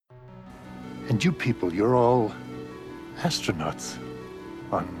And you people, you're all astronauts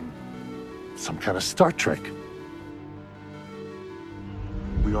on some kind of Star Trek.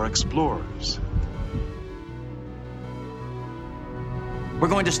 We are explorers. We're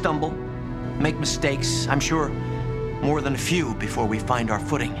going to stumble, make mistakes, I'm sure more than a few before we find our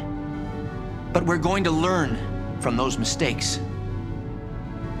footing. But we're going to learn from those mistakes.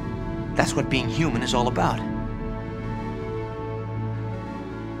 That's what being human is all about.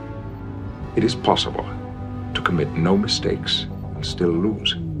 It is possible to commit no mistakes and still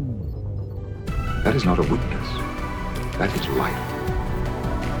lose. That is not a weakness. That is life.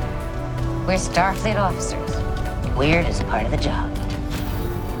 We're Starfleet officers. Weird is part of the job.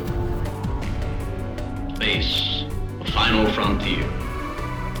 Space, the final frontier.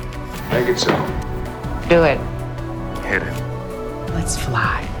 Make it so. Do it. Hit it. Let's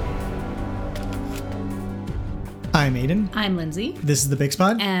fly. I'm Aiden. I'm Lindsay. This is the Big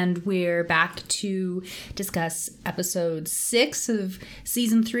Spot. And we're back to discuss episode 6 of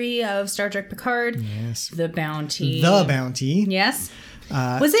season 3 of Star Trek Picard. Yes. The Bounty. The Bounty. Yes.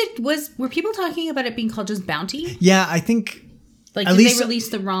 Were people talking about it being called just Bounty? Yeah, I think. Like, at did least, they release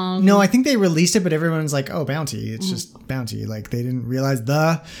the wrong? No, I think they released it, but everyone's like, oh, Bounty. It's just Bounty. Like, they didn't realize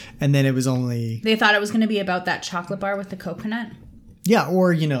and then it was only. They thought it was going to be about that chocolate bar with the coconut. Yeah,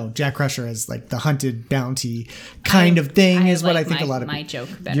 or, Jack Crusher as like the hunted bounty kind of thing is what I think a lot of people. My joke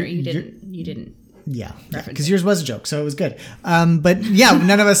better. You didn't. Yeah, because yours was a joke, so it was good. But yeah,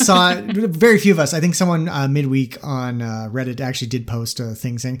 none of us saw it. Very few of us. I think someone midweek on Reddit actually did post a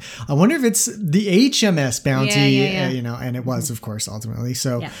thing saying, I wonder if it's the HMS Bounty, yeah. And it was, of course, ultimately.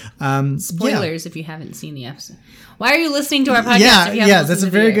 So, spoilers if you haven't seen the episode. Why are you listening to our podcast if you haven't that's a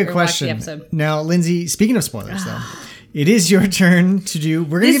very good question. Now, Lindsay, speaking of spoilers, though, it is your turn to do.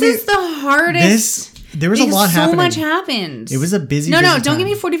 This is the hardest. There was a lot happening. So much happened. It was a busy No, time. don't give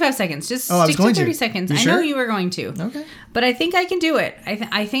me 45 seconds. Just stick to 30 seconds. You I sure? know you were going to. Okay. But I think I can do it.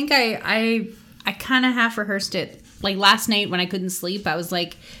 I think I kind of half rehearsed it. Like last night when I couldn't sleep, I was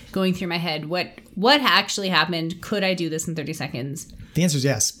like going through my head, what actually happened? Could I do this in 30 seconds? The answer is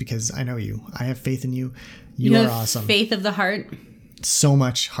yes, because I know you. I have faith in you. You are have awesome. Faith of the heart. So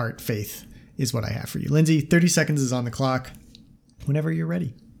much heart faith is what I have for you. Lindsay, 30 seconds is on the clock. Whenever you're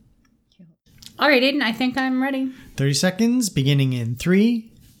ready. All right, Aiden, I think I'm ready. 30 seconds, beginning in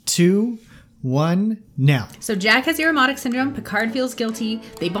 3, 2, 1, now. So Jack has Aromatic syndrome. Picard feels guilty.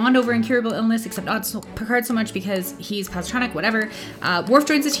 They bond over incurable illness, except not Picard so much because he's positronic, whatever. Worf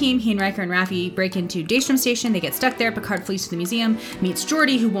joins the team. He and Riker and Raffi break into Daystrom Station. They get stuck there. Picard flees to the museum, meets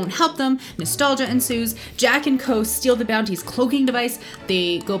Geordi, who won't help them. Nostalgia ensues. Jack and Co. steal the Bounty's cloaking device.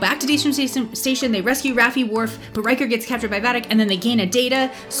 They go back to Daystrom Station. They rescue Raffi, Worf, but Riker gets captured by Vadic, and then they gain a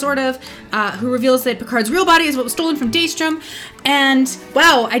Data, sort of, who reveals that Picard's real body is what was stolen from Daystrom. And,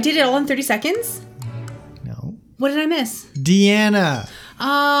 wow, I did it all in 30 seconds? No. What did I miss? Deanna.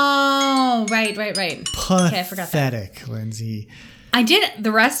 Oh, right. Pathetic, Okay, I forgot that. Lindsay. I did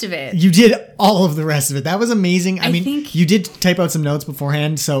the rest of it. You did all of the rest of it. That was amazing. I mean, think... you did type out some notes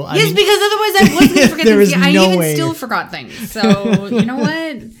beforehand, so because otherwise I wasn't going to forget things. I even still forgot things. So, you know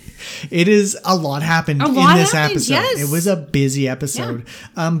what? It is a lot happened in this episode. Yes. It was a busy episode,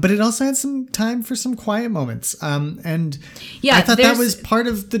 but it also had some time for some quiet moments. And I thought that was part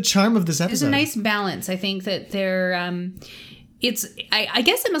of the charm of this episode. There's a nice balance. I think that there, I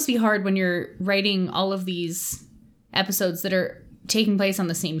guess it must be hard when you're writing all of these episodes that are taking place on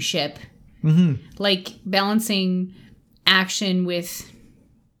the same ship, like balancing action with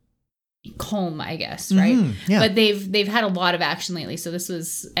calm, I guess, right? Yeah. But they've had a lot of action lately, so this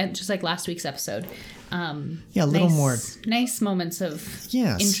was just like last week's episode. A little more nice moments of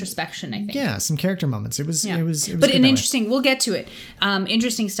introspection, I think. Yeah, some character moments. It was but an interesting. We'll get to it.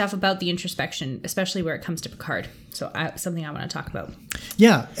 Interesting stuff about the introspection, especially where it comes to Picard. So something I want to talk about.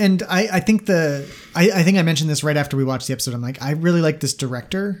 Yeah, and I think I think I mentioned this right after we watched the episode. I'm like, I really like this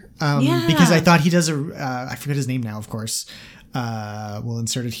director because I thought he does I forget his name now, of course. We'll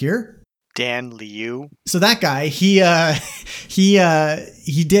insert it here. Dan Liu. So that guy, he does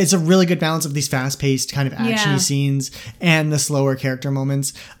a really good balance of these fast-paced kind of action scenes and the slower character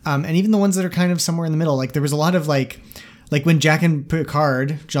moments, and even the ones that are kind of somewhere in the middle. Like there was a lot of like when Jack and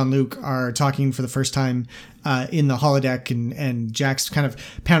Picard, Jean-Luc, are talking for the first time in the holodeck, and Jack's kind of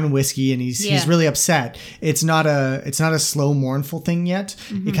pounding whiskey, and he's really upset. It's not a slow, mournful thing yet.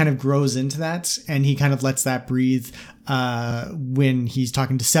 It kind of grows into that, and he kind of lets that breathe when he's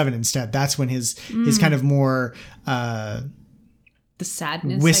talking to Seven instead. That's when his kind of more the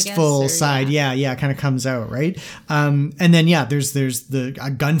sadness, wistful I guess, side, kind of comes out, right? And then there's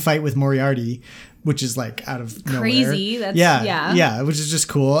a gunfight with Moriarty which is like out of crazy. nowhere. That's yeah, which is just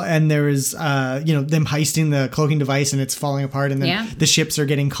cool. And there is them heisting the cloaking device and it's falling apart, and then the ships are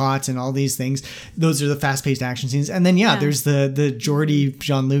getting caught and all these things. Those are the fast-paced action scenes. And then there's the Geordie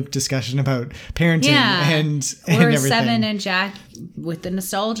Jean-Luc discussion about parenting and everything. Seven and Jack with the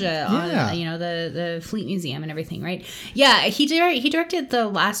nostalgia on the Fleet Museum and everything, right? Yeah, he directed the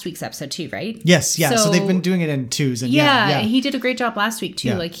last week's episode too, right? Yes, yeah. So they've been doing it in twos, and he did a great job last week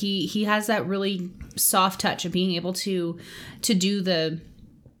too. Like he has that really soft touch of being able to do the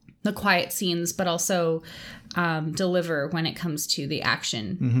quiet scenes, but also deliver when it comes to the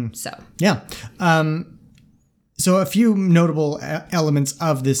action. So So a few notable elements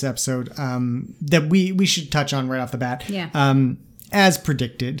of this episode that we should touch on right off the bat. Yeah. As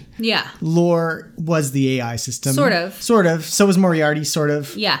predicted. Yeah. Lore was the AI system. Sort of. So was Moriarty, sort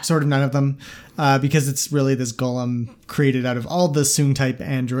of. Yeah. Sort of none of them. Because it's really this golem created out of all the Soong-type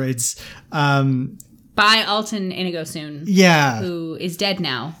androids. By Alton Inigo Soong. Yeah. Who is dead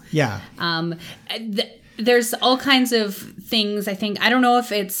now. Yeah. There's all kinds of things, I think. I don't know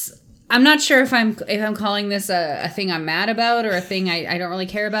if it's... I'm not sure if I'm calling this a thing I'm mad about or a thing I don't really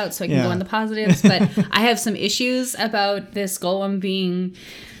care about, so I can go on the positives. But I have some issues about this golem being,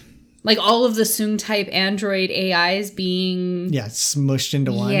 like, all of the Soong-type android AIs being smushed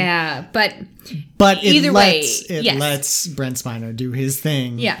into one. Yeah, but either it lets Brent Spiner do his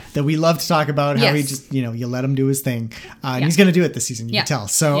thing. Yeah. That we love to talk about, how he just you let him do his thing, and he's going to do it this season. You can tell.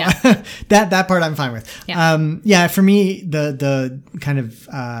 So that part I'm fine with. Yeah. For me, the kind of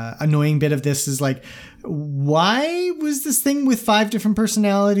annoying bit of this is like, why was this thing with 5 different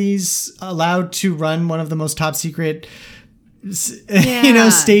personalities allowed to run one of the most top secret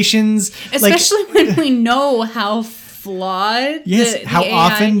stations, especially when we know how flawed how AI,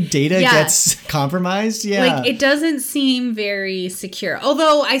 often data gets compromised. Like, it doesn't seem very secure,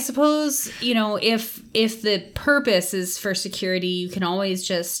 although I suppose if the purpose is for security, you can always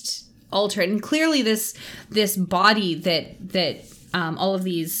just alter it. And clearly this body that all of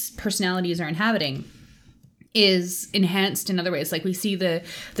these personalities are inhabiting is enhanced in other ways. Like, we see the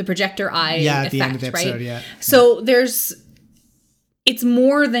projector eye at effect, the end of the episode, right? So it's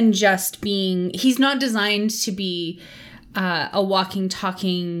more than just being... He's not designed to be a walking,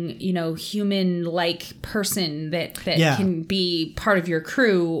 talking, human-like person that can be part of your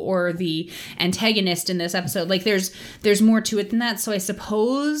crew or the antagonist in this episode. Like, there's more to it than that. So I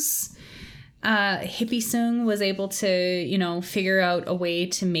suppose Hippie Soong was able to, figure out a way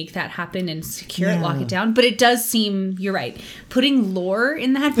to make that happen and secure it, lock it down. But it does seem, you're right, putting lore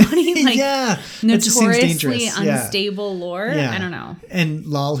in that body, like notoriously unstable lore. I don't know. And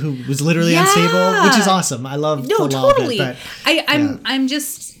Lal, who was literally unstable, which is awesome. I love the Lal totally. bit, but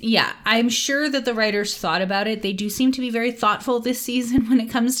I'm sure that the writers thought about it. They do seem to be very thoughtful this season when it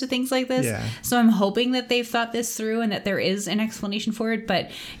comes to things like this. Yeah. So I'm hoping that they've thought this through and that there is an explanation for it.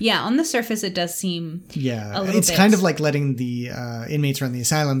 But on the surface, it does seem a little it's bit. kind of like letting the inmates run the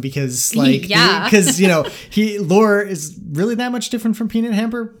asylum, because Lore is really that much different from Peanut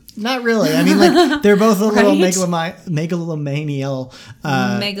Hamper. Not really. I mean, like, they're both a little megalomaniacal.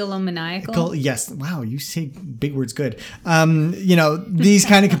 Megalomaniacal. Yes. Wow, you say big words good. These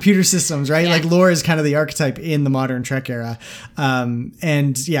kind of computer systems, right? Like, Lore is kind of the archetype in the modern Trek era.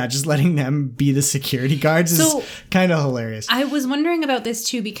 Just letting them be the security guards is kind of hilarious. I was wondering about this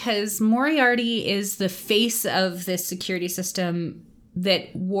too, because Moriarty is the face of this security system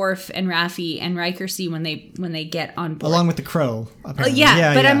that Worf and Raffi and Riker see when they get on board, along with the Crow. Apparently.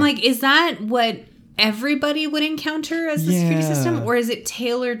 I'm like, is that what everybody would encounter as the security system, or is it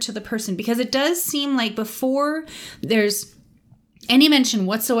tailored to the person? Because it does seem like before there's any mention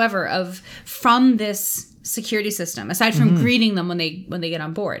whatsoever of from this security system, aside from greeting them when they get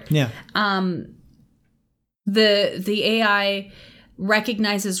on board. The AI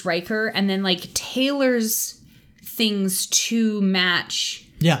recognizes Riker and then like tailors things to match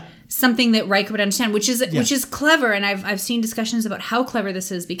something that Riker would understand, which is clever. And I've seen discussions about how clever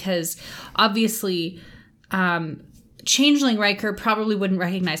this is, because obviously changeling Riker probably wouldn't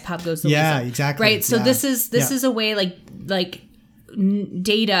recognize Pop Goes the Weasel. Yeah, exactly. Right. So this is a way like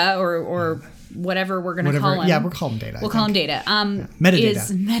Data or whatever we're going to call him. Yeah, we'll call him Data. We'll call him Data. Metadata.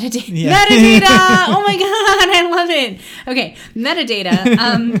 Is metadata. Yeah. Metadata. Oh my God, I love it. Okay,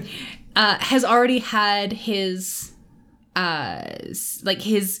 metadata has already had his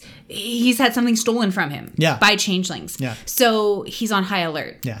he's had something stolen from him by changelings. Yeah. So he's on high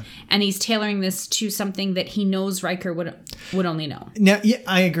alert. Yeah. And he's tailoring this to something that he knows Riker would only know. Now,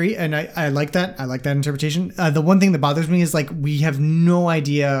 I agree, and I like that. I like that interpretation. The one thing that bothers me is, like, we have no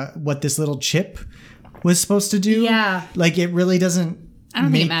idea what this little chip was supposed to do. Yeah. Like, it really doesn't I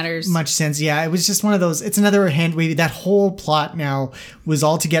don't think it matters much sense. Yeah, it was just one of those. It's another hand wavy. That whole plot now was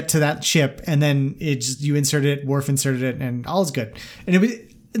all to get to that ship, and then you inserted it, Worf inserted it, and all is good. And it was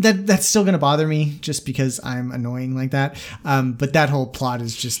that's still going to bother me just because I'm annoying like that. But that whole plot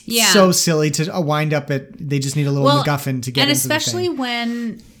is just so silly to wind up at. They just need a little MacGuffin to get. And especially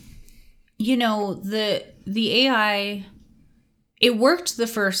when, the AI, it worked the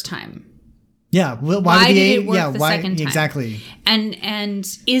first time. Yeah. Well, why did it work the second time? Exactly. And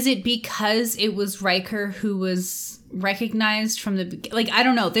is it because it was Riker who was recognized from the I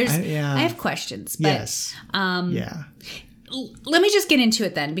don't know. I have questions. But, yes. Let me just get into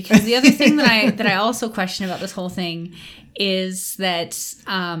it then, because the other thing that I also question about this whole thing is that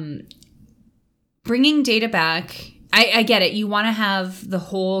bringing Data back. I get it. You want to have the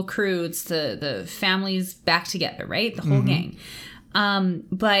whole crew, it's the families back together, right? The whole gang.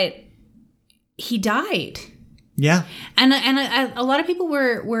 But he died. Yeah. And a lot of people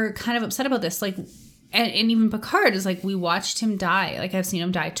were kind of upset about this. And even Picard is we watched him die. I've seen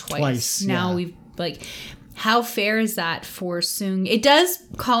him die twice. Now we've how fair is that for Soong? It does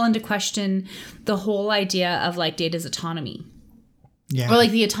call into question the whole idea of Data's autonomy. Yeah. Or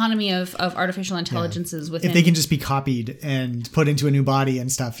the autonomy of artificial intelligences within. If they can just be copied and put into a new body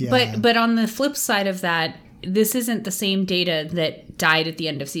and stuff. Yeah. But on the flip side of that, this isn't the same Data that died at the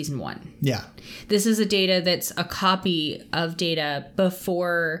end of season 1. Yeah. This is a Data that's a copy of Data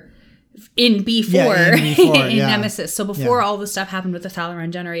in B4 in Nemesis. So before all the stuff happened with the Thalaron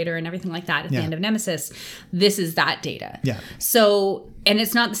generator and everything like that at the end of Nemesis, this is that Data. Yeah. So, and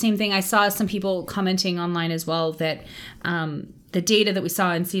it's not the same thing. I saw some people commenting online as well that the Data that we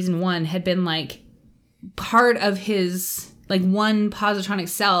saw in season 1 had been part of his one positronic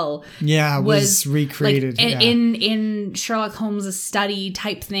cell was recreated in Sherlock Holmes' study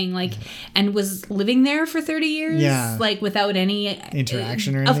type thing, and was living there for 30 years, without any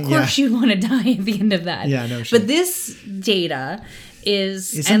interaction or anything. Of course you'd want to die at the end of that. Yeah, no shit. But this Data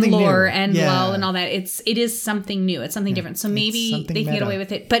is and lore new. And lull and all that. It is something new. It's something different. So maybe they can get away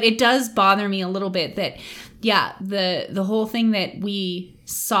with it. But it does bother me a little bit that the whole thing that we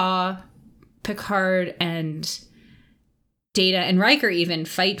saw Picard and Data and Riker even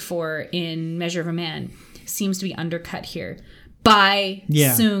fight for in Measure of a Man seems to be undercut here by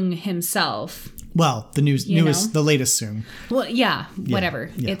Soong himself. Well, the the latest Soong. Well,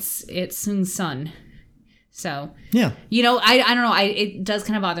 whatever. Yeah. It's Soong's son. So I don't know. It does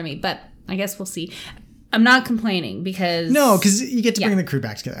kind of bother me, but I guess we'll see. I'm not complaining because you get to bring the crew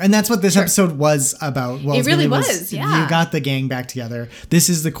back together, and that's what this episode was about. Well, it really was. Yeah, you got the gang back together. This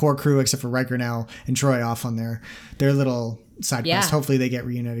is the core crew, except for Riker now and Troy off on their little side quest. Hopefully, they get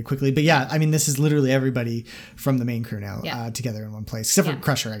reunited quickly. But this is literally everybody from the main crew now together in one place, except for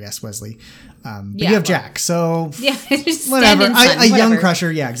Crusher, I guess, Wesley. But you have Jack, so whatever. A young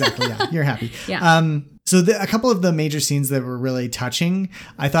Crusher, exactly. Yeah, you're happy. So a couple of the major scenes that were really touching,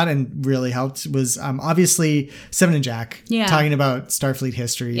 I thought, and really helped was obviously Seven and Jack talking about Starfleet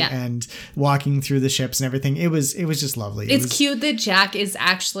history and walking through the ships and everything. It was just lovely. It's cute that Jack is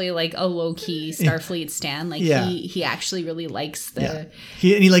actually a low key Starfleet stan. He actually really likes the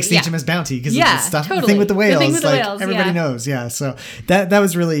he likes the HMS Bounty because it's the stuff the thing with the whales. Everybody knows. Yeah, so that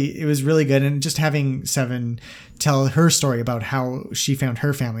was really good, and just having Seven tell her story about how she found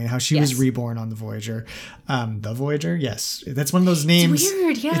her family and how she was reborn on the Voyager. The Voyager? Yes. That's one of those names. It's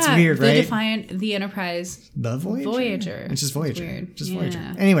weird, yeah. It's weird, right? The Defiant, the Enterprise. The Voyager? Voyager. It's just Voyager. It's weird. Just Voyager.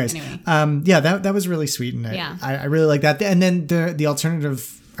 Anyways. That was really sweet, and I really like that. And then the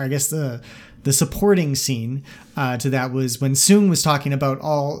alternative, I guess the supporting scene to that was when Soong was talking about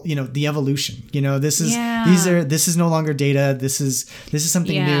all, the evolution. This is no longer Data. This is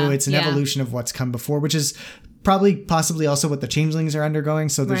something new. It's an evolution of what's come before, which is possibly also what the changelings are undergoing.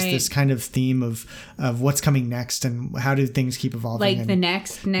 So there's this kind of theme of what's coming next and how do things keep evolving. The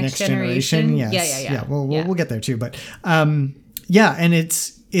next generation. Yes. Yeah. We'll get there too. But and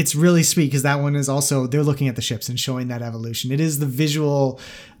it's really sweet because that one is also, they're looking at the ships and showing that evolution. It is the visual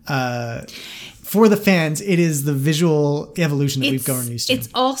for the fans, it is the visual evolution that we've grown used to. It's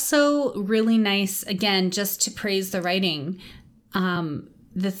also really nice, again, just to praise the writing.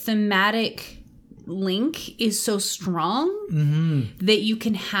 The thematic link is so strong that you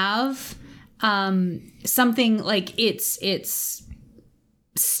can have something it's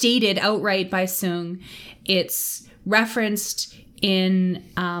stated outright by Soong. It's referenced in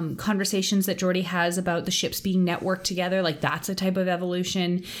conversations that Geordi has about the ships being networked together. That's a type of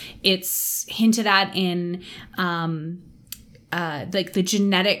evolution. It's hinted at in like the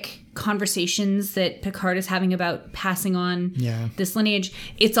genetic conversations that Picard is having about passing on this lineage.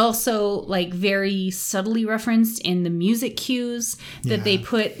 It's also like very subtly referenced in the music cues that they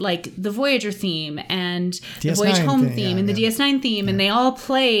put, like the Voyager theme and the Voyage Home theme and the DS9 theme, and they all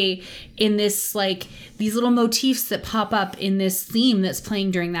play in this, like these little motifs that pop up in this theme that's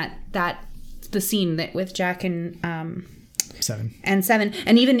playing during the scene that with Jack and Seven,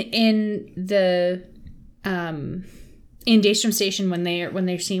 and even in the in Daystrom Station when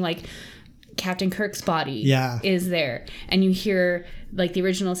they're seeing like Captain Kirk's body is there, and you hear like the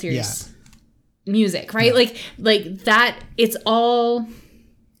original series music, right? Like that. It's all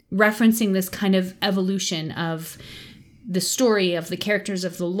referencing this kind of evolution of the story, of the characters,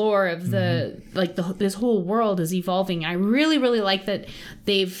 of the lore, of the this whole world is evolving. I really, really like that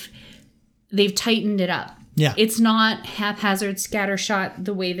they've tightened it up. Yeah. It's not haphazard scattershot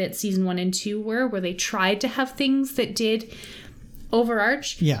the way that season 1 and 2 were, where they tried to have things that did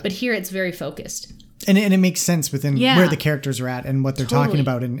overarch. Yeah. But here it's very focused. And it makes sense within where the characters are at and what they're talking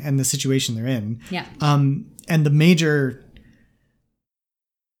about and the situation they're in. Yeah. And the major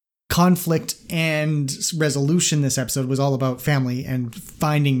conflict and resolution this episode was all about family and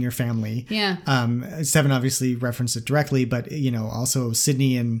finding your family. Yeah. Seven obviously referenced it directly, but also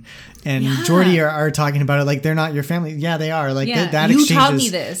Sydney and Geordi are talking about it like they're not your family. Yeah, they are. Like that you exchange taught me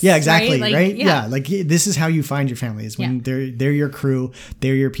this. Yeah, exactly. Right? Yeah. Like this is how you find your family, is when they're your crew,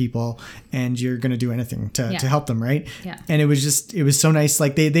 they're your people, and you're gonna do anything to help them, right? Yeah. And it was so nice.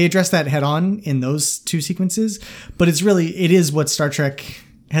 Like they addressed that head on in those two sequences, but it is what Star Trek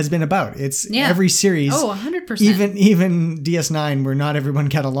has been about. It's every series. Oh, 100%. Even DS9, where not everyone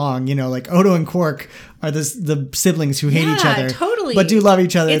get along. Like Odo and Quark are the siblings who hate each other, totally, but do love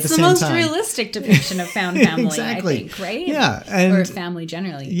each other at the same time. It's the most realistic depiction of found family, exactly. I think, right? Yeah, or family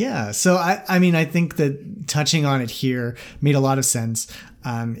generally. Yeah. So I think that touching on it here made a lot of sense.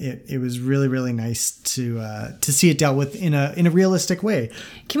 It was really, really nice to see it dealt with in a realistic way.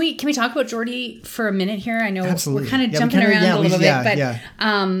 Can we talk about Geordi for a minute here? I know we're kind of jumping around a little bit,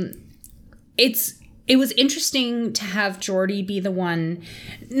 but it was interesting to have Geordi be the one.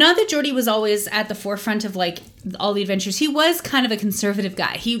 Not that Geordi was always at the forefront of like all the adventures. He was kind of a conservative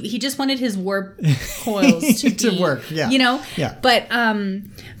guy. He just wanted his warp coils to work. Yeah, Yeah. But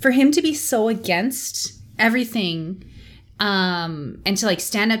for him to be so against everything. And to like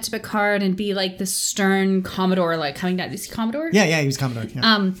stand up to Picard and be like the stern Commodore, like coming down. Is he Commodore? Yeah, he was Commodore.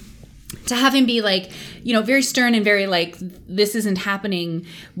 Yeah. To have him be like, very stern and very like, this isn't happening.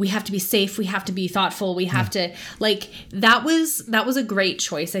 We have to be safe. We have to be thoughtful. We have to like, that was a great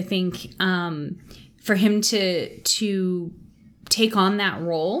choice, I think, for him to take on that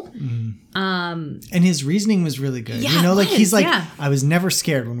role. And his reasoning was really good. He's like, I was never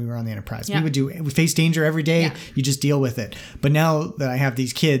scared when we were on the Enterprise. Yeah. We face danger every day. Yeah. You just deal with it. But now that I have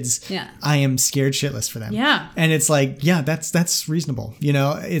these kids, I am scared shitless for them. Yeah. And it's like, that's reasonable.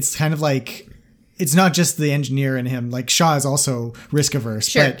 It's kind of like, it's not just the engineer in him. Like Shaw is also risk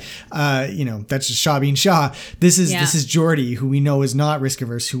averse, but that's just Shaw being Shaw. This is Geordi, who we know is not risk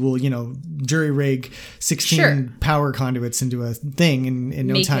averse, who will jury rig 16 power conduits into a thing in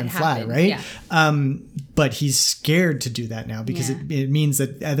no time flat, right? Yeah. But he's scared to do that now because it means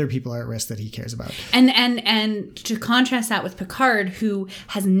that other people are at risk that he cares about. And to contrast that with Picard, who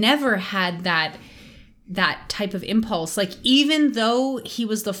has never had that type of impulse. Like, even though he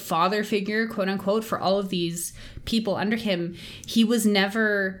was the father figure, quote unquote, for all of these people under him, he was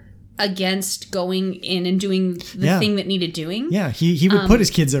never against going in and doing the thing that needed doing. Yeah, he would put his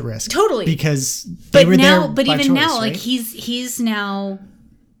kids at risk. Totally. Because they were there by choice, now, right? Like he's now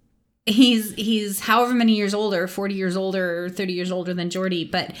he's however many years older, 40 years older or 30 years older than Geordi,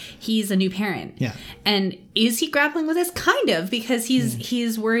 but he's a new parent. Yeah. And is he grappling with this? Kind of, because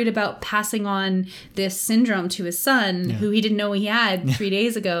he's worried about passing on this syndrome to his son, who he didn't know he had 3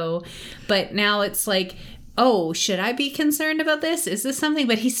 days ago. But now it's like, oh, should I be concerned about this? Is this something?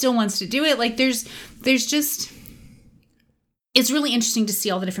 But he still wants to do it. Like there's just, it's really interesting to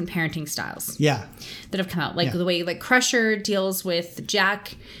see all the different parenting styles. Yeah. That have come out. Like the way like Crusher deals with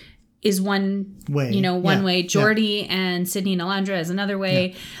Jack is one way, one way. Geordi and Sydney and Alandra is another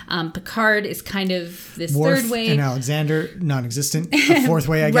way. Yeah. Picard is kind of this Worf third way. And Alexander, non-existent. A fourth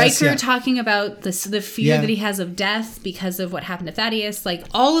way, I guess. Riker talking about the fear that he has of death because of what happened to Thaddeus. Like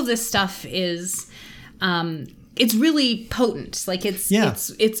all of this stuff is, it's really potent. Like it's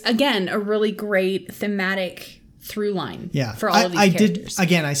again a really great thematic through line. Yeah. For all of these characters.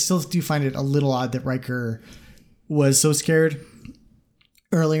 I still do find it a little odd that Riker was so scared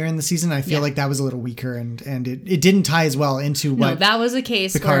earlier in the season. I feel like that was a little weaker and it didn't tie as well into what that was a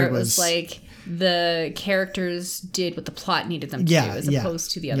case Picard where it was like the characters did what the plot needed them to do, as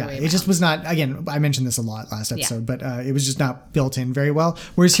opposed to the other way around. It just was not, again, I mentioned this a lot last episode, but it was just not built in very well.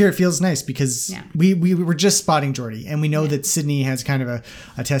 Whereas here it feels nice because we were just spotting Geordi, and we know that Sydney has kind of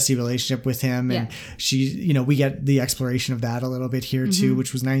a testy relationship with him, and she, we get the exploration of that a little bit here too,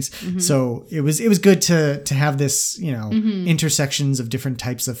 which was nice. So it was good to have this, intersections of different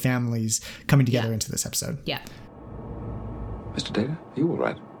types of families coming together into this episode. Yeah. Mr. Data, are you all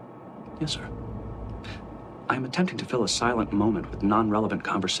right? Yes, sir. I am attempting to fill a silent moment with non-relevant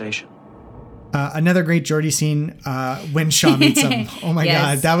conversation. Another great Geordi scene when Shaw meets him. Oh my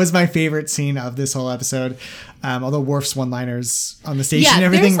God, that was my favorite scene of this whole episode. Although Worf's one-liners on the station and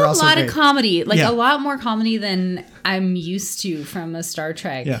everything were also great. There's a lot of comedy, a lot more comedy than I'm used to from a Star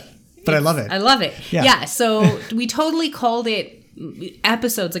Trek. Yeah, but I love it. I love it. Yeah, so we totally called it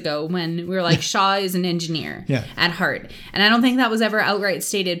episodes ago when we were like, Shaw is an engineer at heart, and I don't think that was ever outright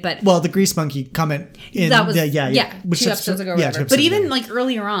stated, but the grease monkey comment in that was 2 episodes ago, whatever. But even like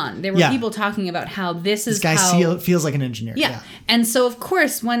earlier on, there were people talking about how this guy feels like an engineer. And so of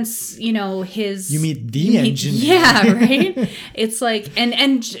course once you meet the engineer, right, it's like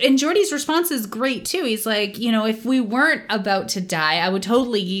and Geordi's response is great too. He's like, if we weren't about to die, I would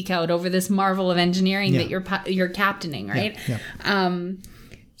totally geek out over this marvel of engineering that you're captaining, right?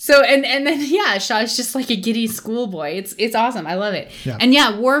 So and then Shaw's just like a giddy schoolboy. It's awesome. I love it.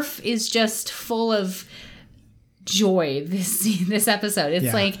 And Worf is just full of joy this episode.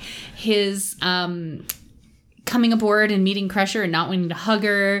 It's like his coming aboard and meeting Crusher and not wanting to hug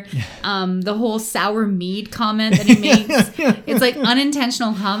her. The whole sour mead comment that he makes. It's like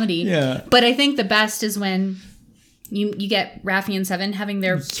unintentional comedy. But I think the best is when you get Raffi and Seven having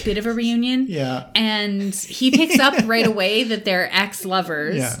their bit of a reunion. And he picks up right away that they're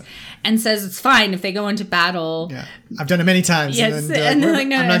ex-lovers and says it's fine if they go into battle. I've done it many times. Yes. And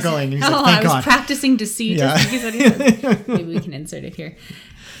then, I'm not going. He's like, thank I was practicing deceit. Maybe we can insert it here.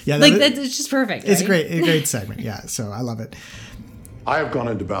 That's just perfect. It's a great segment. So I love it. I have gone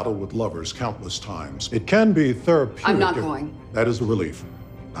into battle with lovers countless times. It can be therapeutic. I'm not going. That is a relief.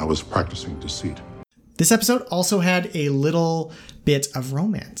 I was practicing deceit. This episode also had a little bit of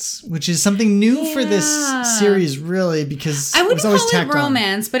romance, which is something new for this series, really, because I wouldn't it was always call it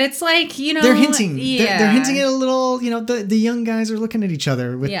romance, but it's like, they're hinting. They're hinting at a little. The young guys are looking at each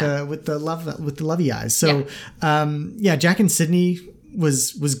other with the lovey eyes. So, Jack and Sydney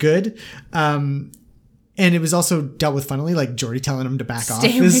was good. And it was also dealt with funnily, like Geordi telling him to back off.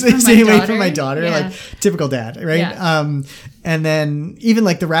 Stay away from my daughter. Like typical dad, right? And then even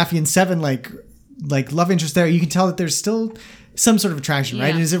like the Raffi and Seven, like love interest there, you can tell that there's still some sort of attraction,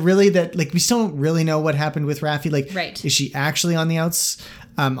 right? And is it really that, like, we still don't really know what happened with Raffi? Like, is she actually on the outs?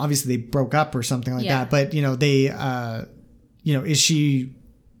 Obviously they broke up or something like that, but is she,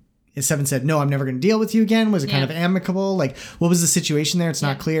 as Seven said, no, I'm never going to deal with you again. Was it kind of amicable? Like, what was the situation there? It's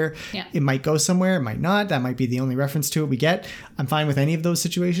not clear. It might go somewhere. It might not. That might be the only reference to it we get. I'm fine with any of those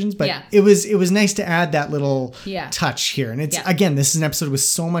situations, but it was nice to add that little touch here. And it's, again, this is an episode with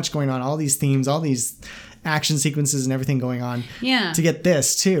so much going on, all these themes, all these action sequences and everything going on. To get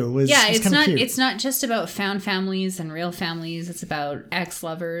this too was it's not just about found families and real families. It's about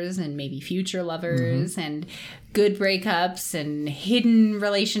ex-lovers and maybe future lovers and good breakups and hidden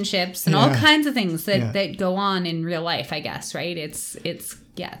relationships and all kinds of things that go on in real life, I guess, right? It's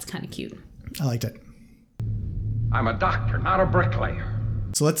kind of cute. I liked it. I'm a doctor, not a bricklayer.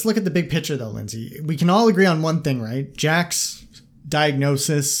 So let's look at the big picture though, Lindsay. We can all agree on one thing, right? Jack's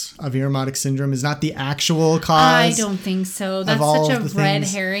diagnosis of Irumodic syndrome is not the actual cause. I don't think so. That's such a red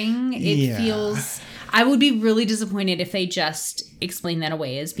herring. It feels... I would be really disappointed if they just explain that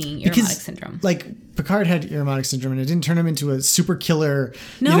away as being Irumodic syndrome. Like, Picard had Irumodic syndrome and it didn't turn him into a super killer,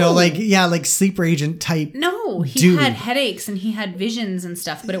 like sleeper agent type. No, he had headaches and he had visions and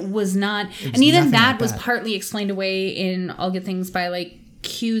stuff, but it was not... And even that was partly explained away in All Good Things by, like,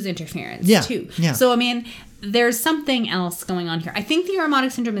 Q's interference, too. So, I mean... There's something else going on here. I think the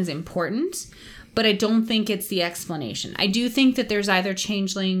Irumodic syndrome is important, but I don't think it's the explanation. I do think that there's either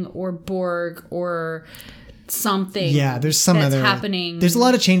Changeling or Borg or something. There's some that's other happening. There's a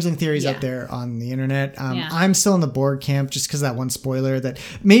lot of Changeling theories out there on the internet. I'm still in the Borg camp just because that one spoiler that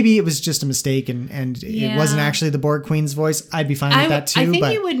maybe it was just a mistake and it wasn't actually the Borg Queen's voice. I'd be fine with that too. I think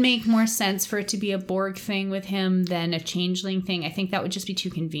it would make more sense for it to be a Borg thing with him than a Changeling thing. I think that would just be too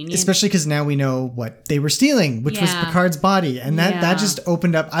convenient. Especially because now we know what they were stealing, which was Picard's body, and that just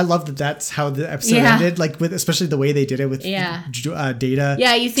opened up. I love that that's how the episode ended. Like with especially the way they did it with Data.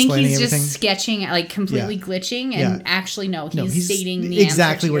 Yeah, you think he's just sketching, like completely glitching bitching and actually he's stating the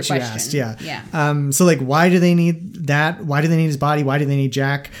exactly answer to what your you question. asked. Yeah. So like, why do they need that? Why do they need his body? Why do they need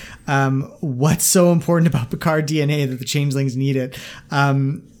Jack? What's so important about Picard DNA that the changelings need it?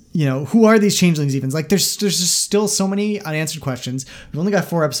 Who are these changelings even? Like there's just still so many unanswered questions. We've only got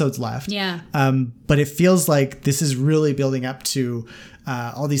 4 episodes left. Yeah. But it feels like this is really building up to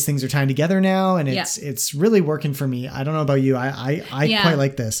all these things are tying together now, and it's really working for me. I don't know about you. I quite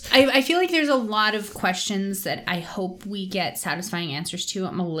like this. I feel like there's a lot of questions that I hope we get satisfying answers to.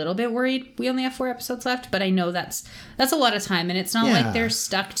 I'm a little bit worried we only have 4 episodes left, but I know that's a lot of time, and it's not like they're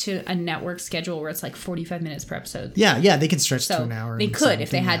stuck to a network schedule where it's like 45 minutes per episode. Yeah, they can stretch to an hour. They could if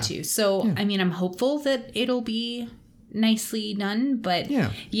they had to. So I mean, I'm hopeful that it'll be nicely done, but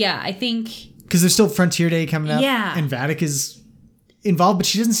I think because there's still Frontier Day coming up, and Vadic is involved, but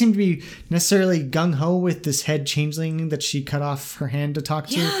she doesn't seem to be necessarily gung-ho with this head changeling that she cut off her hand to talk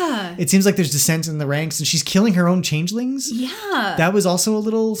to. Yeah. It seems like there's dissent in the ranks, and she's killing her own changelings. Yeah. That was also a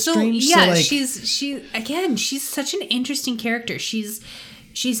little strange. Yeah, she's such an interesting character. She's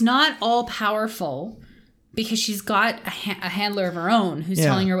not all powerful because she's got a handler of her own who's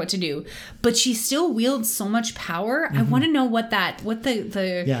telling her what to do, but she still wields so much power. I want to know what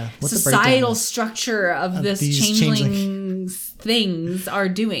the societal structure of this changeling things are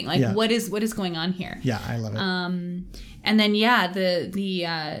doing. Like what is going on here? Yeah, I love it. And then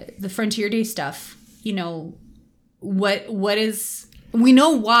the Frontier Day stuff. What is, we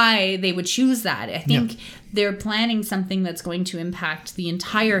know why they would choose that. I think they're planning something that's going to impact the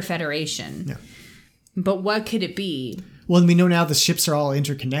entire Federation. Yeah. But what could it be? Well, and we know now the ships are all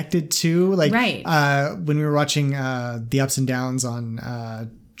interconnected too. Like when we were watching the ups and downs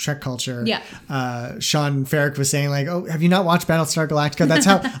on Trek Culture, Sean Ferrick was saying like, "Oh, have you not watched Battlestar Galactica?" That's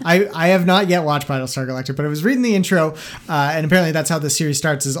how I have not yet watched Battlestar Galactica, but I was reading the intro, and apparently that's how the series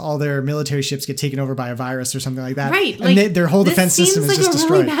starts: is all their military ships get taken over by a virus or something like that, right? And their whole defense system is just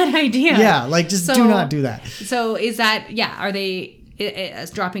destroyed. Really bad idea. Yeah, like just do not do that. So is that Are they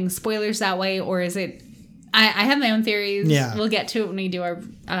dropping spoilers that way, or is it? I have my own theories. Yeah. We'll get to it when we do our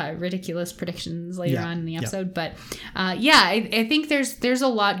ridiculous predictions later on in the episode. But I think there's a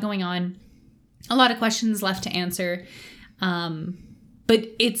lot going on, a lot of questions left to answer. But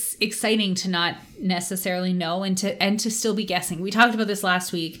it's exciting to not necessarily know and to still be guessing. We talked about this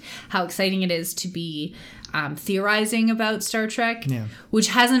last week, how exciting it is to be theorizing about Star Trek, which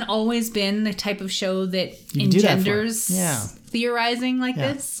hasn't always been the type of show that engenders theorizing like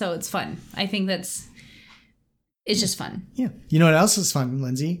this. So it's fun. I think it's just fun. Yeah. You know what else is fun,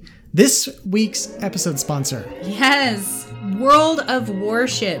 Lindsay? This week's episode sponsor. Yes. World of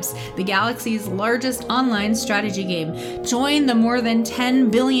Warships, the galaxy's largest online strategy game. Join the more than 10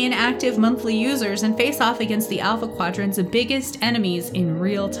 billion active monthly users and face off against the Alpha Quadrant's biggest enemies in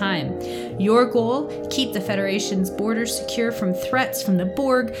real time. Your goal? Keep the Federation's borders secure from threats from the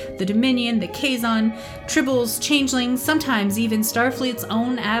Borg, the Dominion, the Kazon, Tribbles, Changelings, sometimes even Starfleet's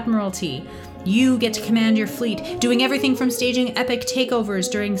own Admiralty. You get to command your fleet, doing everything from staging epic takeovers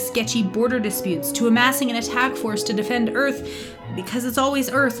during sketchy border disputes to amassing an attack force to defend Earth, because it's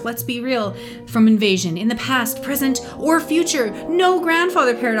always Earth, let's be real, from invasion in the past, present, or future. No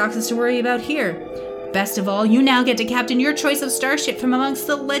grandfather paradoxes to worry about here. Best of all, you now get to captain your choice of starship from amongst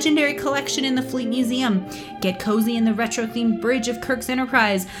the legendary collection in the Fleet Museum. Get cozy in the retro-themed bridge of Kirk's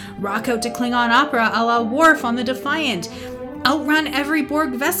Enterprise. Rock out to Klingon opera a la Worf on the Defiant. Outrun every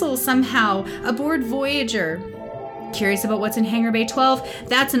Borg vessel somehow aboard Voyager. Curious about what's in Hangar Bay 12?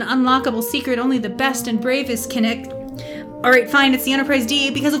 That's an unlockable secret only the best and bravest can... Alright, fine, it's the Enterprise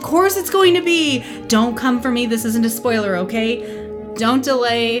D, because of course it's going to be! Don't come for me, this isn't a spoiler, okay? Don't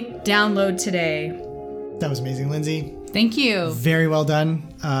delay, download today. That was amazing, Lindsay. Thank you. Very well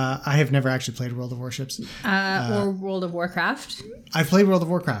done. I have never actually played World of Warships. Or World of Warcraft. I've played World of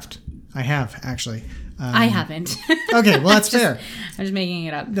Warcraft. I have, actually. I haven't. Okay, well, that's fair. I'm just making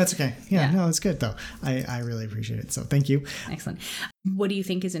it up. That's okay. Yeah, no, it's good, though. I really appreciate it, so thank you. Excellent. What do you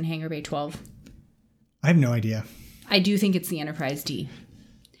think is in Hangar Bay 12? I have no idea. I do think it's the Enterprise D.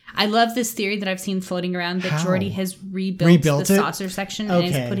 I love this theory that I've seen floating around that Geordi has rebuilt the saucer section and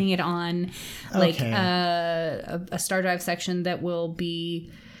is putting it on like a star drive section that will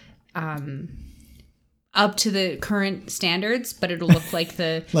be up to the current standards, but it'll look like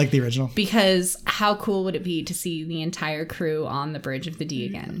the like the original. Because how cool would it be to see the entire crew on the bridge of the D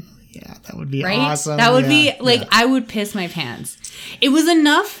again? Yeah, that would be awesome. That would be like I would piss my pants. It was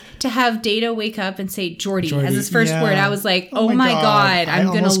enough to have Data wake up and say Geordi as his first word. I was like, oh my God, I'm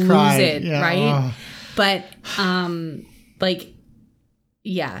gonna lose it, right? But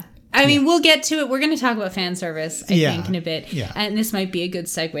I mean, we'll get to it. We're going to talk about fan service, I Yeah. think, in a bit. Yeah. And this might be a good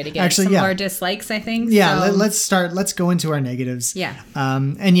segue to get Actually, some yeah. of our dislikes, I think. Yeah, So- let's go into our negatives. Yeah.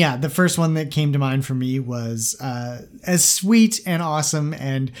 And yeah, the first one that came to mind for me was as sweet and awesome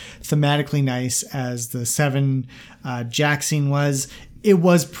and thematically nice as the 7 Jack scene was. It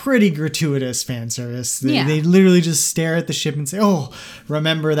was pretty gratuitous fan service. They literally just stare at the ship and say, "Oh,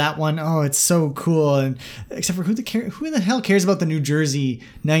 remember that one? Oh, it's so cool." And except for who the hell cares about the New Jersey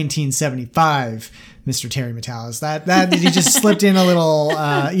 1975, Mr. Terry Metalis? That he just slipped in a little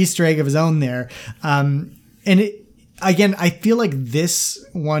Easter egg of his own there. And it, again, I feel like this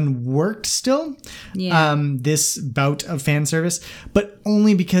one worked still. Yeah. This bout of fan service, but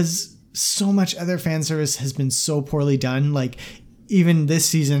only because so much other fan service has been so poorly done. Like, even this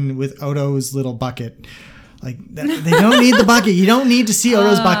season with Odo's little bucket. Like, they don't need the bucket. You don't need to see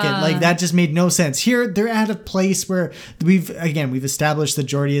Odo's bucket. Like, that just made no sense. Here, they're at a place where we've established that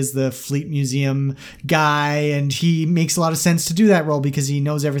Geordi is the Fleet Museum guy, and he makes a lot of sense to do that role because he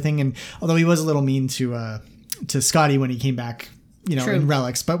knows everything. And although he was a little mean to Scotty when he came back, True. in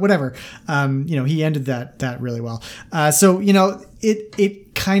Relics, but whatever. He ended that really well. So,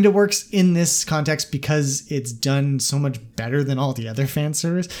 it kind of works in this context because it's done so much better than all the other fan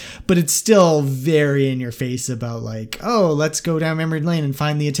service, but it's still very in your face about like, oh, let's go down memory lane and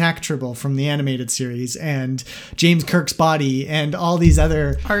find the attack tribble from the animated series and James Kirk's body and all these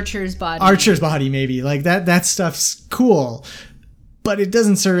other Archer's body, maybe like that stuff's cool. But it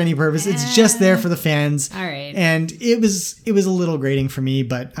doesn't serve any purpose. It's just there for the fans. All right. And it was a little grating for me,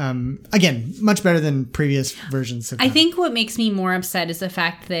 but again, much better than previous versions. I think what makes me more upset is the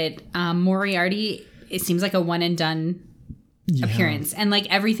fact that Moriarty, it seems like a one and done appearance. And like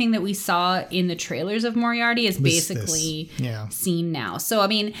everything that we saw in the trailers of Moriarty is basically seen now. So, I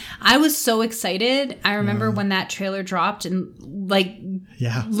mean, I was so excited. I remember when that trailer dropped and like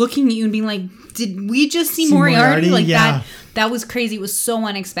looking at you and being like, did we just see Moriarty? Like that was crazy. It was so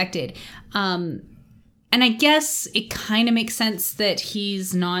unexpected. And I guess it kind of makes sense that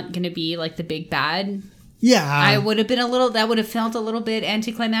he's not going to be like the big bad. Yeah. That would have felt a little bit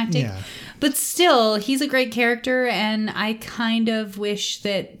anticlimactic. Yeah. But still, he's a great character, and I kind of wish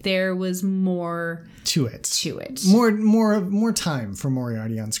that there was more to it. More time for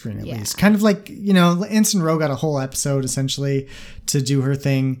Moriarty on screen at least. Kind of like, Ensign Rowe got a whole episode essentially to do her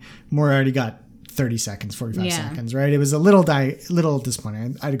thing. Moriarty got 30 seconds, 45 seconds, right? It was a little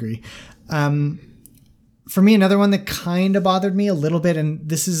disappointing. I'd agree. For me, another one that kind of bothered me a little bit, and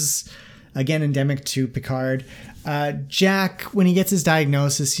this is again endemic to Picard. Jack, when he gets his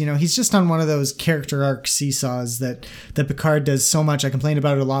diagnosis, he's just on one of those character arc seesaws that Picard does so much. I complained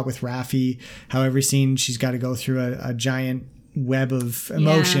about it a lot with Raffi, how every scene she's got to go through a giant web of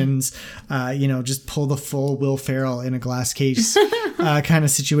emotions, just pull the full Will Ferrell in a glass case kind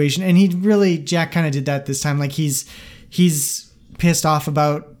of situation. And Jack kind of did that this time. Like he's pissed off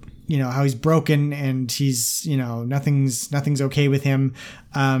about how he's broken and he's, nothing's okay with him.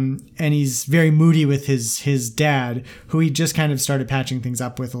 And he's very moody with his dad, who he just kind of started patching things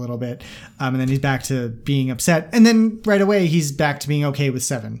up with a little bit. And then he's back to being upset. And then right away, he's back to being okay with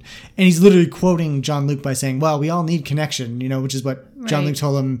Seven. And he's literally quoting Jean-Luc by saying, well, we all need connection, which is what Jean-Luc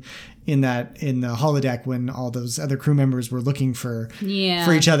told him in the holodeck when all those other crew members were looking for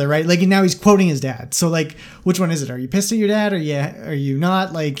each other, right? Like, and now he's quoting his dad. So like, which one is it? Are you pissed at your dad? Are you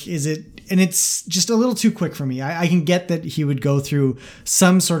not? Like, is it? And it's just a little too quick for me. I can get that he would go through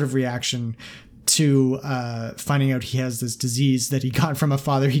some sort of reaction to finding out he has this disease that he got from a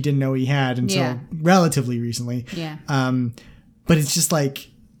father he didn't know he had until relatively recently. Yeah. But it's just like,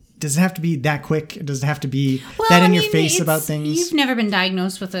 does it have to be that quick? Does it have to be your face about things? You've never been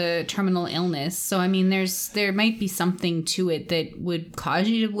diagnosed with a terminal illness. So, I mean, there might be something to it that would cause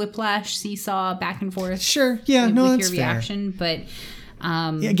you to whiplash, seesaw, back and forth. Sure. Yeah. With your reaction. But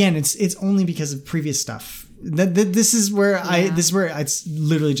again, it's only because of previous stuff. This is where it's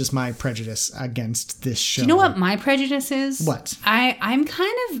literally just my prejudice against this show. Do you know what my prejudice is? What? I'm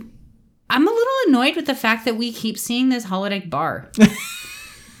a little annoyed with the fact that we keep seeing this holodeck bar.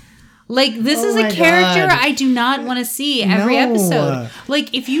 Like, this is a character I do not want to see every episode.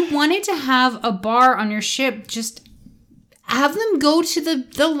 Like, if you wanted to have a bar on your ship, just have them go to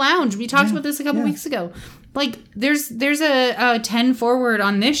the lounge. We talked about this a couple weeks ago. Like, there's a 10 forward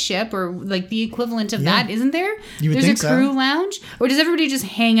on this ship, or like the equivalent of that, isn't there? There's a crew lounge, or does everybody just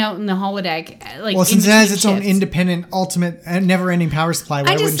hang out in the holodeck? Like, since it has its own independent, ultimate, and never-ending power supply,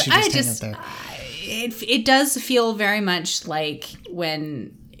 why wouldn't you just hang out there? It does feel very much like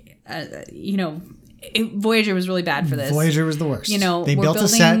when Voyager was really bad for this. Voyager was the worst. You know, they we're built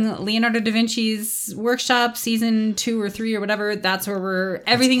building a set. Leonardo da Vinci's workshop, season 2 or 3 or whatever. That's where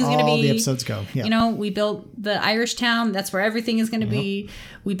everything's going to be. All the episodes go. Yeah. You know, we built the Irish town. That's where everything is going to be.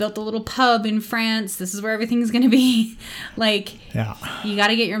 We built the little pub in France. This is where everything's going to be. Like, you got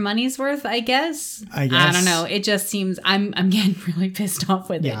to get your money's worth, I guess. I don't know. It just seems I'm getting really pissed off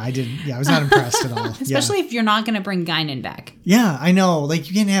with it. Yeah, I was not impressed at all. Especially if you're not going to bring Guinan back. Yeah, I know. Like,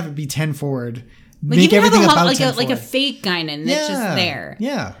 you can't have it be 10 forward. Like, Make everything about like a fake Guinan that's just there.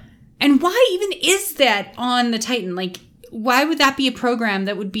 Yeah. And why even is that on the Titan? Like, why would that be a program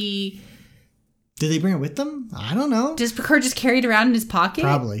that would be... Did they bring it with them? I don't know. Does Picard just carry it around in his pocket?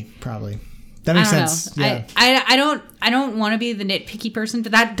 Probably. That makes sense. Know. Yeah. I don't want to be the nitpicky person,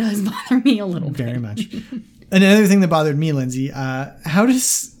 but that does bother me a little bit. Very much. Another thing that bothered me, Lindsay, how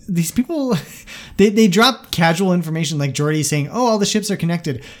does these people... They drop casual information like Geordi saying, oh, all the ships are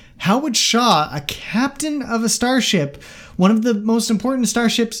connected. How would Shaw, a captain of a starship, one of the most important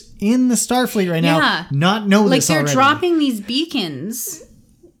starships in the Starfleet right now, not know this already? Like, they're dropping these beacons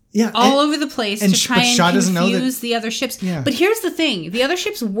all over the place to try and confuse the other ships. Yeah. But here's the thing. The other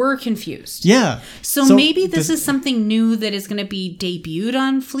ships were confused. Yeah. So maybe this is something new that is going to be debuted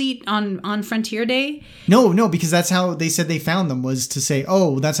on Frontier Day. No, because that's how they said they found them, was to say,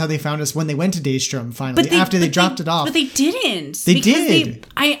 oh, that's how they found us when they went to Daystrom finally, after they dropped it off. But they didn't. They did.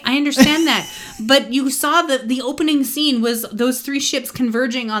 I understand that. But you saw the opening scene was those 3 ships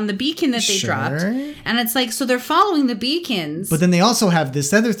converging on the beacon that they dropped. And it's like, so they're following the beacons. But then they also have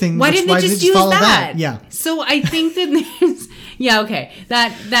this other thing. Why didn't they just use that? Yeah. So I think that there's... Yeah, okay.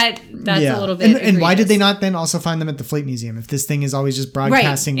 That's a little bit And why did they not then also find them at the Fleet Museum if this thing is always just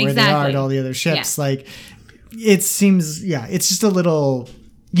broadcasting where they are at all the other ships? Yeah. Like, it seems, it's just a little...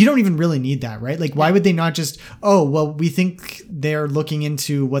 You don't even really need that, right? Like, why would they not just, oh, well, we think they're looking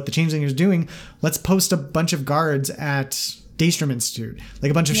into what the Changeling is doing. Let's post a bunch of guards at Daystrom Institute, like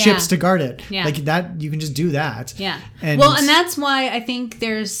a bunch of ships to guard it. Yeah. Like that, you can just do that. Yeah. And that's why I think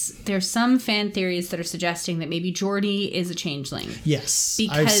there's some fan theories that are suggesting that maybe Geordi is a changeling. Yes.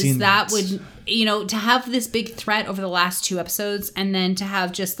 Because that would, to have this big threat over the last 2 episodes and then to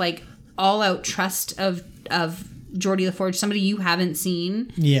have just like all out trust of Geordi LaForge, somebody you haven't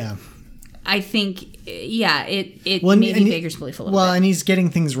seen. Yeah. I think, it maybe Baker's belief a little bit. Well, and he's getting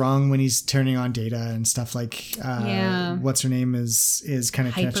things wrong when he's turning on Data and stuff like, what's her name is kind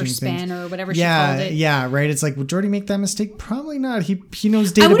of catching things. Hyperspan or whatever she called it. Yeah, right. It's like, would Geordi make that mistake? Probably not. He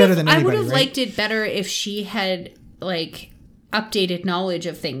knows Data better than anybody, I would have liked it better if she had, like, updated knowledge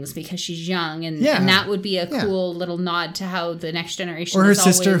of things because she's young and that would be a cool little nod to how the next generation or her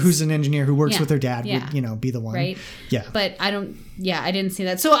sister who's an engineer who works with her dad would be the one, right? Yeah, but I didn't see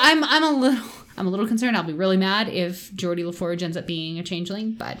that, so I'm a little concerned. I'll be really mad if Geordi LaForge ends up being a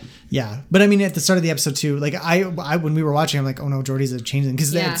changeling, but I mean at the start of the episode too, like I when we were watching, I'm like, oh no, Geordi's a changeling,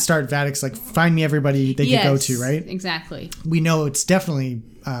 because at the start Vadic's like, find me everybody they could go to, right? Exactly. We know it's definitely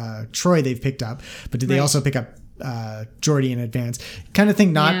Troy they've picked up, but did they also pick up Geordi in advance? Kind of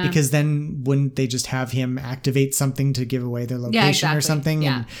think not, because then wouldn't they just have him activate something to give away their location or something?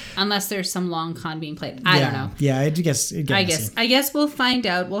 Yeah, unless there's some long con being played. I don't know. Yeah, I guess we'll find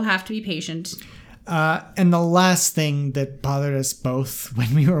out. We'll have to be patient. And the last thing that bothered us both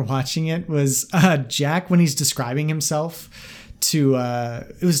when we were watching it was Jack, when he's describing himself to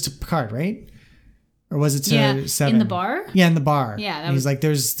it was to Picard, right? Or was it to Seven? In the bar? Yeah, in the bar. Yeah. He's like,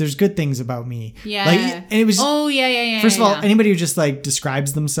 there's good things about me. Yeah. Like, and it was. Oh, yeah. First of all, anybody who just like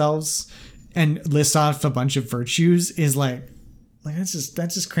describes themselves and lists off a bunch of virtues is like that's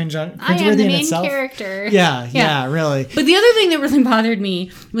just cringe. I am the main character. Yeah, really. But the other thing that really bothered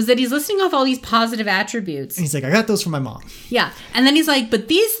me was that he's listing off all these positive attributes. And he's like, I got those from my mom. Yeah. And then he's like, but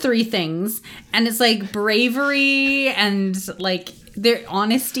these 3 things, and it's like bravery and like their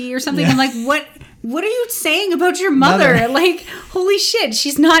honesty or something. I'm like, what are you saying about your mother? Like, holy shit,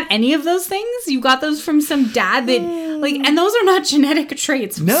 she's not any of those things? You got those from some dad that, like, and those are not genetic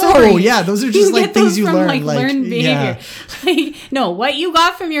traits. No, sorry. Yeah, those are just like things you learn. Like learned behavior. Like, no, what you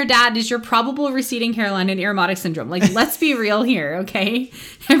got from your dad is your probable receding hairline and Irmotic syndrome. Like, let's be real here, okay?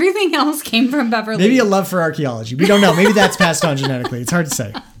 Everything else came from Beverly. Maybe a love for archaeology. We don't know. Maybe that's passed on genetically. It's hard to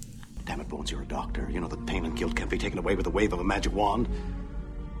say. Damn it, Bones, you're a doctor. You know that pain and guilt can't be taken away with a wave of a magic wand.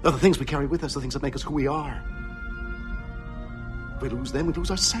 They're the things we carry with us, the things that make us who we are. If we lose them, we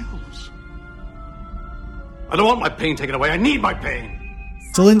lose ourselves. I don't want my pain taken away. I need my pain.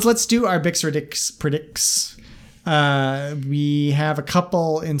 So, Linz, let's do our Bix Predicts. We have a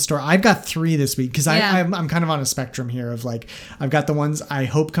couple in store. I've got 3 this week because I'm kind of on a spectrum here of like, I've got the ones I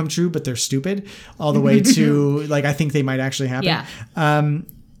hope come true, but they're stupid, all the way to like, I think they might actually happen. Yeah.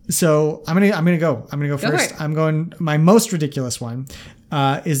 So I'm gonna go first. I'm going. My most ridiculous one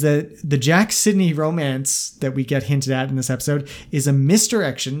is that the Jack Sydney romance that we get hinted at in this episode is a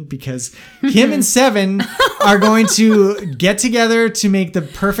misdirection because him and Seven are going to get together to make the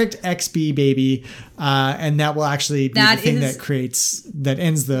perfect XB baby, and that will actually be the thing that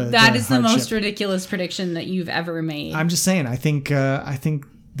ends the. That is the hardship. most ridiculous prediction that you've ever made. I'm just saying. I think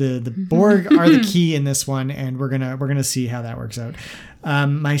the Borg are the key in this one, and we're gonna see how that works out.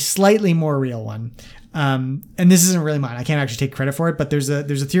 My slightly more real one, and this isn't really mine. I can't actually take credit for it, but there's a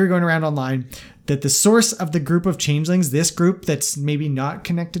theory going around online that the source of the group of changelings, this group that's maybe not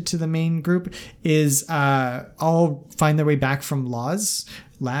connected to the main group, is all find their way back from Laws.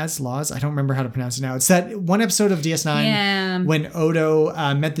 I don't remember how to pronounce it now. It's that one episode of DS9 when Odo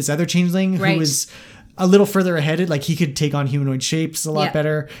met this other changeling who was a little further ahead, like he could take on humanoid shapes a lot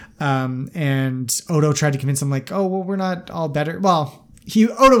better. And Odo tried to convince him, like, oh, well, we're not all better. Well,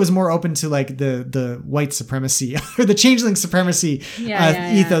 Odo was more open to like the white supremacy or the changeling supremacy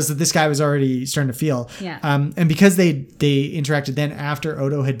ethos that this guy was already starting to feel. And because they interacted then after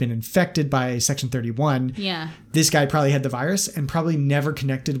Odo had been infected by Section 31, this guy probably had the virus and probably never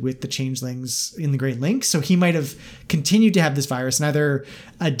connected with the changelings in the Great Link. So he might have continued to have this virus and either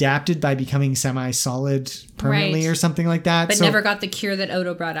adapted by becoming semi-solid permanently or something like that. But never got the cure that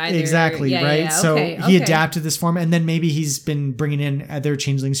Odo brought either. Exactly, right? So he adapted this form, and then maybe he's been bringing in other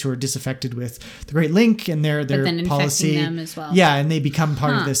changelings who are disaffected with the Great Link and their policy. Them as well. Yeah, and they become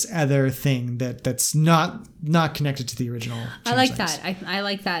part of this other thing that's not connected to the original changelings. I like that. I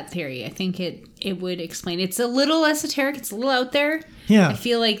like that theory. I think it would explain. It's a little esoteric. It's a little out there. Yeah. I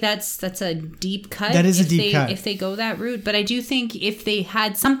feel like that's a deep cut. That is a deep cut. If they go that route. But I do think if they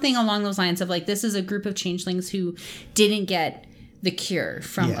had something along those lines of like, this is a group of changelings who didn't get the cure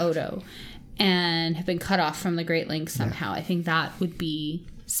from Odo and have been cut off from the Great Link somehow, I think that would be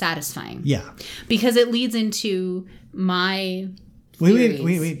satisfying. Yeah. Because it leads into my theories.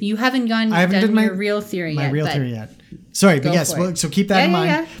 Wait. You haven't done your real theory yet. My real theory yet. Sorry, but yes. Well, so keep that in mind.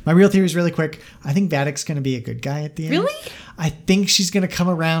 Yeah. My real theory is really quick. I think Vadic's going to be a good guy at the end. Really? I think she's going to come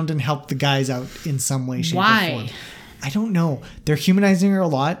around and help the guys out in some way, shape, or form. I don't know. They're humanizing her a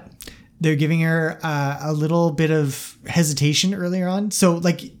lot. They're giving her a little bit of hesitation earlier on. So,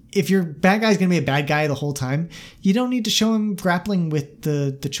 like, if your bad guy's going to be a bad guy the whole time, you don't need to show him grappling with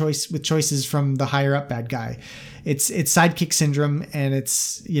the choices from the higher up bad guy. It's sidekick syndrome, and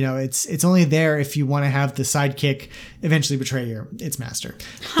it's only there if you want to have the sidekick eventually betray its master.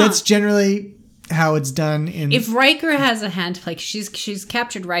 That's generally how it's done. If Riker has a hand to play, she's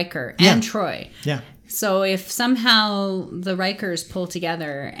captured Riker and Troy. Yeah. So if somehow the Rikers pull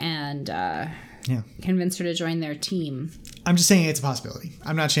together and convince her to join their team. I'm just saying it's a possibility.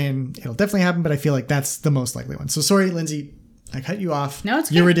 I'm not saying it'll definitely happen, but I feel like that's the most likely one. So sorry, Lindsay, I cut you off. No, it's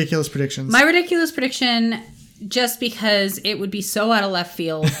okay. Your ridiculous predictions. My ridiculous prediction, just because it would be so out of left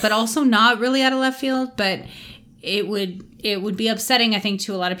field, but also not really out of left field, but it would be upsetting, I think,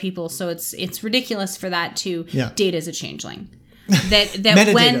 to a lot of people. So it's ridiculous for that to date as a changeling. That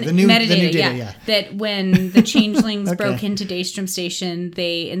metadata, when the new data, that when the changelings broke into Daystrom Station,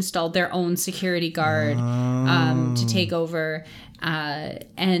 they installed their own security guard to take over,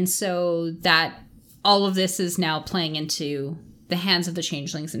 and so that all of this is now playing into the hands of the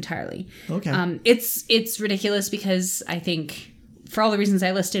changelings entirely. Okay, it's ridiculous because I think for all the reasons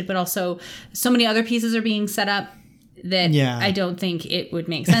I listed, but also so many other pieces are being set up that I don't think it would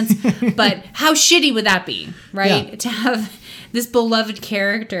make sense. But how shitty would that be, right? Yeah. To have this beloved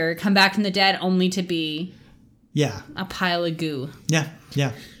character come back from the dead only to be a pile of goo. Yeah,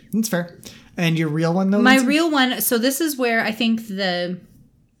 that's fair. And your real one, though? My real one, so this is where I think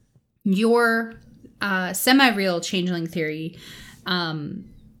your semi-real changeling theory,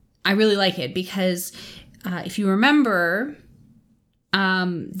 I really like it because if you remember,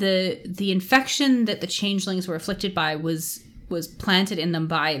 the infection that the changelings were afflicted by was planted in them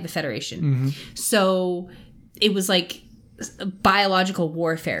by the Federation. Mm-hmm. So it was like biological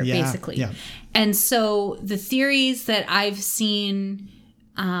warfare, basically. Yeah. And so the theories that I've seen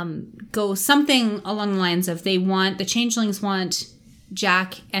go something along the lines of the changelings want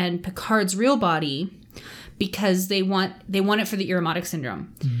Jack and Picard's real body because they want it for the Irumodic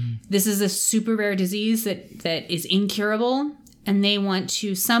syndrome. Mm-hmm. This is a super rare disease that is incurable, and they want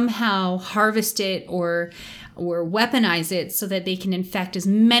to somehow harvest it or weaponize it so that they can infect as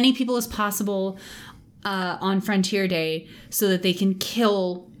many people as possible on Frontier Day so that they can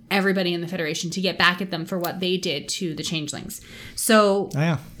kill everybody in the Federation to get back at them for what they did to the changelings. So,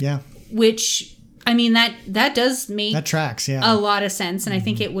 which, I mean, that does make that tracks, a lot of sense. And I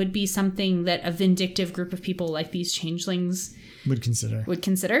think it would be something that a vindictive group of people like these changelings would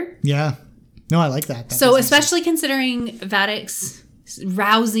consider. Yeah. No, I like that. So especially considering Vadek's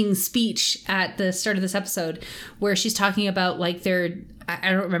rousing speech at the start of this episode where she's talking about like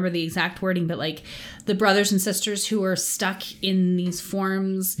I don't remember the exact wording, but like the brothers and sisters who are stuck in these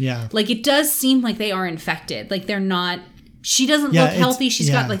forms. Yeah. Like it does seem like they are infected. Like they're not, she doesn't look healthy. She's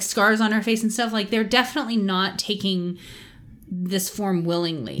got like scars on her face and stuff. Like they're definitely not taking this form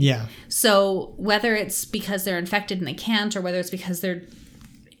willingly. Yeah. So whether it's because they're infected and they can't, or whether it's because they're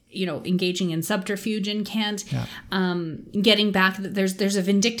engaging in subterfuge and can't, getting back, there's a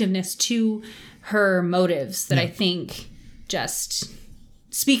vindictiveness to her motives that I think just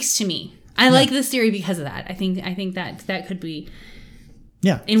speaks to me. I like this theory because of that. I think that could be,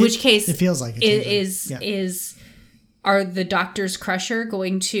 in which case it feels like it are the Doctor's Crusher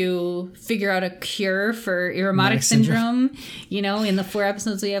going to figure out a cure for Irumodic syndrome, in the 4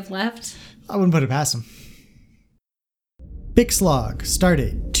 episodes we have left? I wouldn't put it past him. Bix log,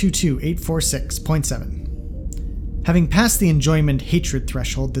 stardate 22846.7. Having passed the enjoyment-hatred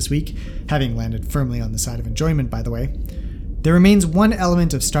threshold this week, having landed firmly on the side of enjoyment, by the way, there remains one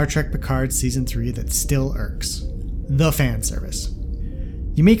element of Star Trek Picard Season 3 that still irks. The fan service.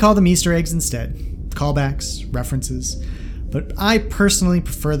 You may call them Easter eggs instead, callbacks, references, but I personally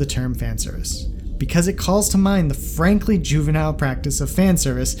prefer the term fan service, because it calls to mind the frankly juvenile practice of fan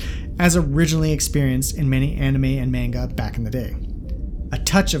service as originally experienced in many anime and manga back in the day. A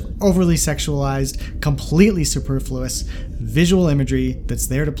touch of overly sexualized, completely superfluous visual imagery that's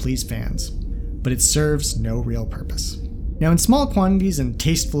there to please fans, but it serves no real purpose. Now, in small quantities and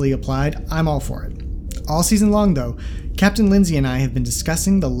tastefully applied, I'm all for it. All season long, though, Captain Lindsay and I have been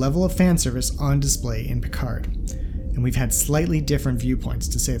discussing the level of fan service on display in Picard, and we've had slightly different viewpoints,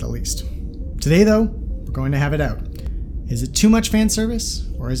 to say the least. Today, though, we're going to have it out. Is it too much fan service,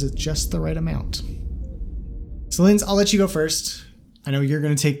 or is it just the right amount? So, Linz, I'll let you go first. I know you're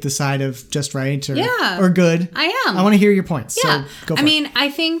going to take the side of just right or good. I am. I want to hear your points. Yeah. So go for it.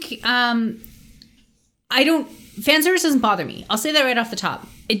 I think fan service doesn't bother me. I'll say that right off the top.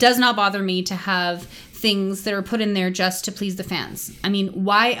 It does not bother me to have things that are put in there just to please the fans. I mean,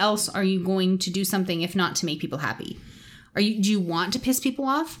 why else are you going to do something if not to make people happy? Do you want to piss people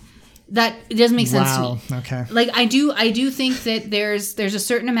off? That it doesn't make sense to me. Okay. Like I do think that there's a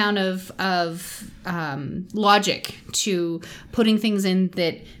certain amount of logic to putting things in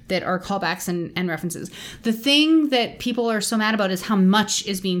that are callbacks and references. The thing that people are so mad about is how much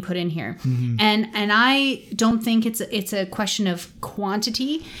is being put in here, and I don't think it's a question of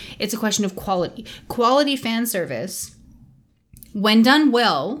quantity. It's a question of quality. Quality fan service, when done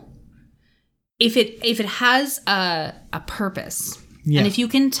well, if it has a purpose. Yeah. And if you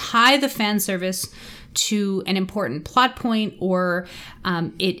can tie the fan service to an important plot point, or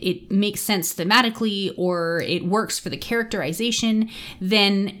it makes sense thematically, or it works for the characterization,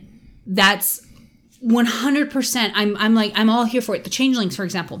 then that's 100%. I'm all here for it. The Changelings, for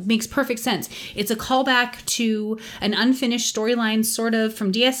example, makes perfect sense. It's a callback to an unfinished storyline, sort of,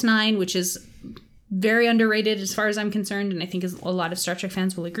 from DS9, which is very underrated as far as I'm concerned, and I think a lot of Star Trek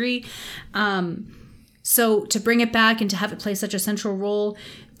fans will agree. So to bring it back and to have it play such a central role,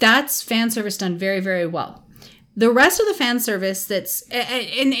 that's fan service done very, very well. The rest of the fan service and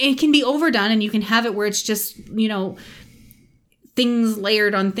it can be overdone, and you can have it where it's just, things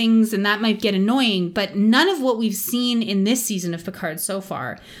layered on things, and that might get annoying. But none of what we've seen in this season of Picard so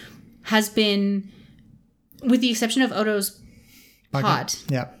far has been, with the exception of Odo's pod,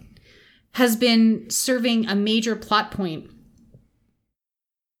 has been serving a major plot point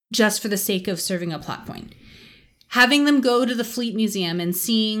just for the sake of serving a plot point. Having them go to the Fleet Museum and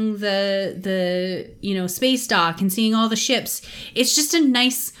seeing the space dock and seeing all the ships, it's just a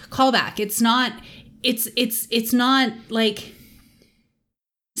nice callback. It's not like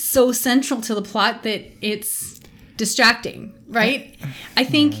so central to the plot that it's distracting, right? I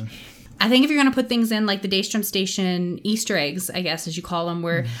think if you're going to put things in like the Daystrom Station Easter eggs, I guess, as you call them,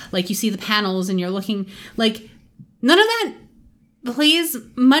 where like you see the panels and you're looking, like, none of that plays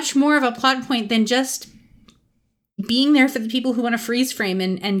much more of a plot point than just being there for the people who want to freeze frame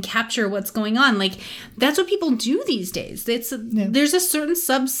and capture what's going on. Like, that's what people do these days. There's a certain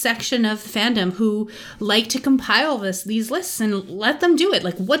subsection of fandom who like to compile these lists, and let them do it.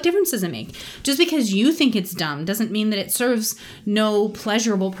 Like, what difference does it make? Just because you think it's dumb doesn't mean that it serves no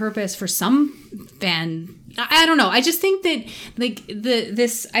pleasurable purpose for some fan. I don't know. I just think that like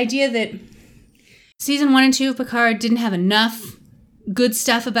this idea that season 1 and 2 of Picard didn't have enough good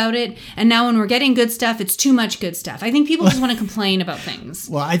stuff about it, and now when we're getting good stuff, it's too much good stuff. I think people just want to complain about things.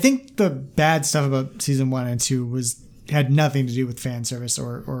 Well, I think the bad stuff about season 1 and 2 had nothing to do with fan service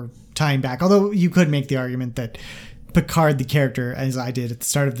or tying back. Although you could make the argument that Picard, the character, as I did at the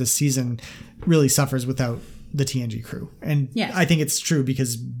start of this season, really suffers without the TNG crew. And Yes. I think it's true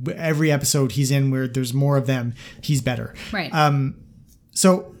because every episode he's in where there's more of them, he's better. Right.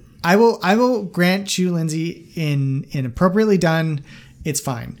 So I will grant you, Lindsay, in appropriately done, it's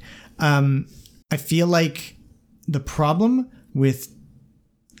fine. I feel like the problem with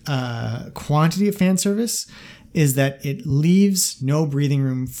quantity of fan service is that it leaves no breathing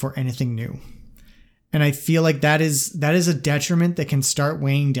room for anything new. And I feel like that is a detriment that can start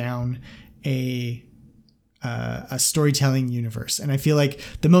weighing down a storytelling universe. And I feel like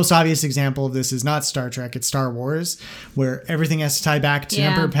the most obvious example of this is not Star Trek, it's Star Wars, where everything has to tie back to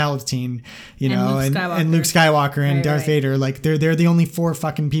Emperor Palpatine, and Luke Skywalker and Darth Vader. Like they're the only 4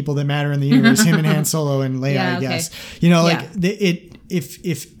 fucking people that matter in the universe, him and Han Solo and Leia, I guess.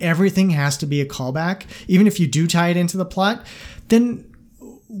 If everything has to be a callback, even if you do tie it into the plot, then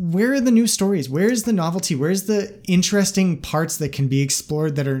where are the new stories? Where's the novelty? Where's the interesting parts that can be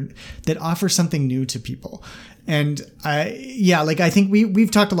explored that offer something new to people? And I think we've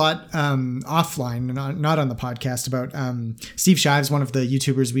talked a lot offline, not on the podcast, about Steve Shives, one of the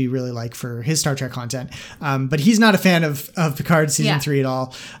YouTubers we really like for his Star Trek content. But he's not a fan of Picard season 3 at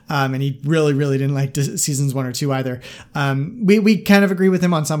all. And he really, really didn't like seasons 1 or 2 either. We kind of agree with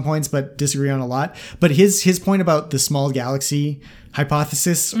him on some points, but disagree on a lot. But his point about the small galaxy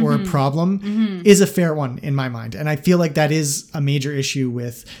hypothesis or a problem is a fair one in my mind. And I feel like that is a major issue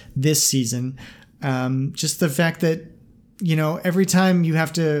with this season. Just the fact that, every time you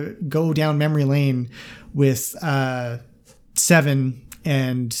have to go down memory lane with Seven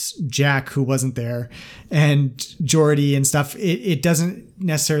and Jack, who wasn't there, and Geordi and stuff, it doesn't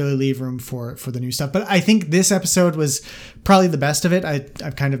necessarily leave room for the new stuff. But I think this episode was probably the best of it.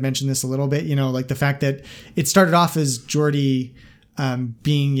 I've kind of mentioned this a little bit, like the fact that it started off as Geordi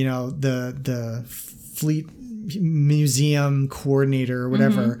being, the fleet museum coordinator or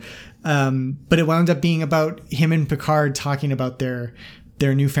whatever. But it wound up being about him and Picard talking about their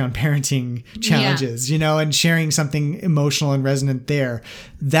newfound parenting challenges, and sharing something emotional and resonant there.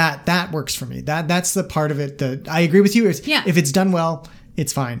 That works for me. That's the part of it that I agree with you. If it's done well,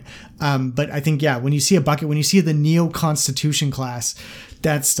 it's fine. But I think, when you see a bucket, when you see the Neo-Constitution class,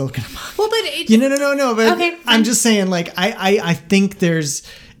 that's still gonna bother. Well, but no. But okay, I'm just saying, like, I think there's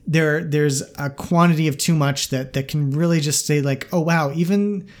a quantity of too much that can really just say, like, oh wow,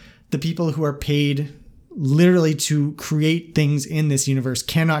 even the people who are paid literally to create things in this universe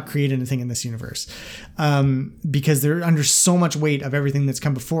cannot create anything in this universe, because they're under so much weight of everything that's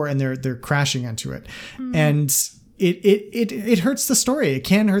come before, and they're crashing into it, and it hurts the story. It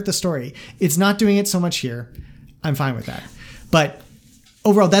can hurt the story. It's not doing it so much here. I'm fine with that, but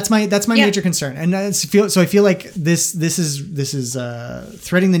overall, that's my major concern, and I feel like this is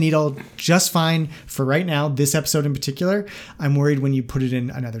threading the needle just fine for right now. This episode in particular, I'm worried when you put it in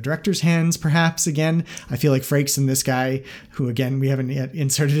another director's hands. Perhaps again, I feel like Frakes and this guy, who again we haven't yet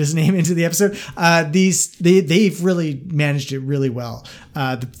inserted his name into the episode. They've really managed it really well.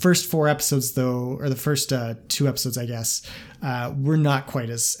 The first 4 episodes, though, or the first 2 episodes, I guess, were not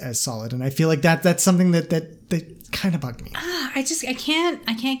quite as solid, and I feel like that's something that kind of bugged me. I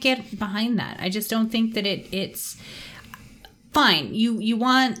can't get behind that. I just don't think that it's fine. You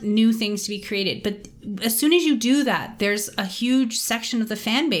want new things to be created, but as soon as you do that, there's a huge section of the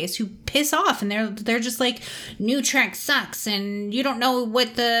fan base who piss off, and they're just like, new Trek sucks, and you don't know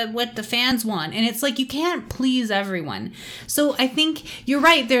what the fans want, and it's like you can't please everyone. So I think you're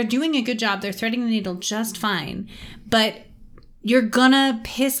right. They're doing a good job. They're threading the needle just fine, but you're gonna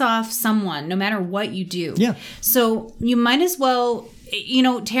piss off someone no matter what you do. Yeah. So you might as well,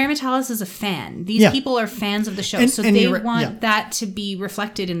 Terry Matalas is a fan. These people are fans of the show. So they want that to be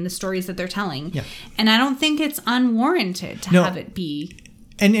reflected in the stories that they're telling. Yeah. And I don't think it's unwarranted to have it be.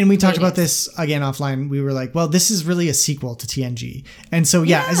 And we talked about this again offline. We were like, well, this is really a sequel to TNG. And so,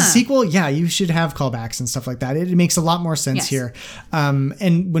 as a sequel, you should have callbacks and stuff like that. It makes a lot more sense here.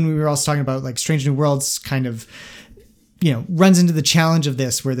 And when we were also talking about like Strange New Worlds kind of, runs into the challenge of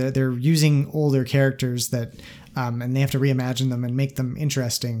this, where they're using older characters that, and they have to reimagine them and make them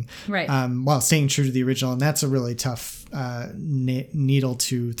interesting, right? While staying true to the original, and that's a really tough needle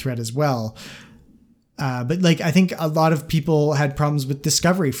to thread as well. But like, I think a lot of people had problems with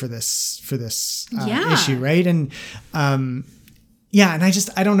Discovery for this issue, right? And and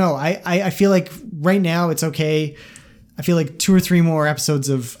I don't know. I feel like right now it's okay. I feel like 2 or 3 more episodes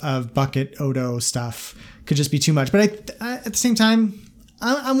of Bucket Odo stuff could just be too much. But I at the same time,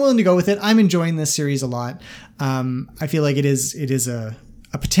 I'm willing to go with it. I'm enjoying this series a lot. I feel like it is a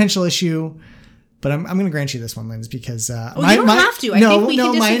potential issue, but I'm going to grant you this one, Linz, because you don't have to. I think we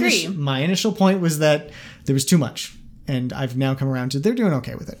can disagree. My initial point was that there was too much. and I've now come around to they're doing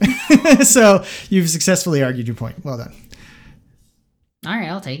okay with it. So you've successfully argued your point. Well done. All right,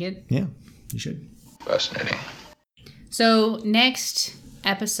 I'll take it. Yeah, you should. Fascinating. So next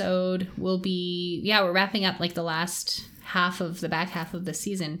episode will be, we're wrapping up like the back half of the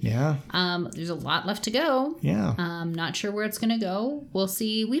season. Yeah. There's a lot left to go. Yeah. Not sure where it's going to go. We'll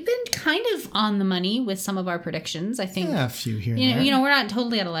see. We've been kind of on the money with some of our predictions. I think. Yeah, a few here and there. You know, we're not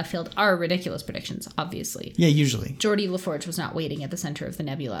totally out of left field. Our ridiculous predictions, obviously. Yeah, usually. Geordie LaForge was not waiting at the center of the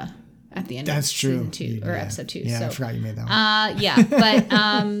nebula at the end of season 2 or episode 2. Yeah, so, I forgot you made that one. Yeah,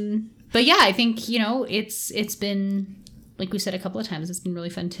 but yeah, I think, you know, it's been, like we said a couple of times, it's been really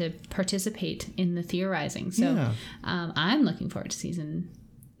fun to participate in the theorizing. So I'm looking forward to season.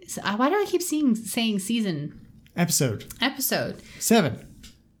 Why do I keep saying season? Episode 7.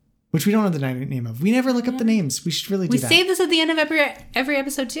 Which we don't know the name of. We never look up the names. We should really do that. We save this at the end of every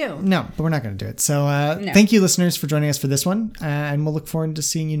episode too. No, but we're not going to do it. So thank you, listeners, for joining us for this one. And we'll look forward to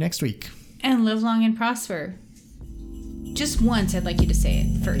seeing you next week. And live long and prosper. Just once, I'd like you to say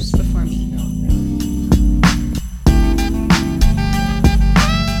it first before me.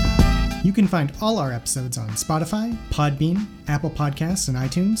 You can find all our episodes on Spotify, Podbean, Apple Podcasts, and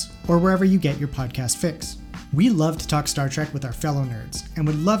iTunes, or wherever you get your podcast fix. We love to talk Star Trek with our fellow nerds, and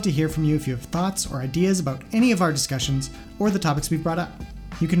would love to hear from you if you have thoughts or ideas about any of our discussions or the topics we've brought up.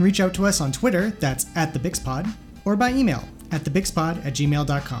 You can reach out to us on Twitter, that's @thebixpod, or by email at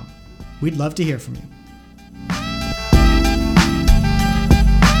thebixpod@gmail.com. We'd love to hear from you.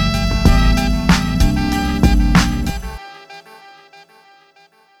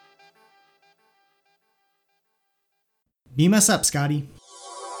 Beam us up, Scotty.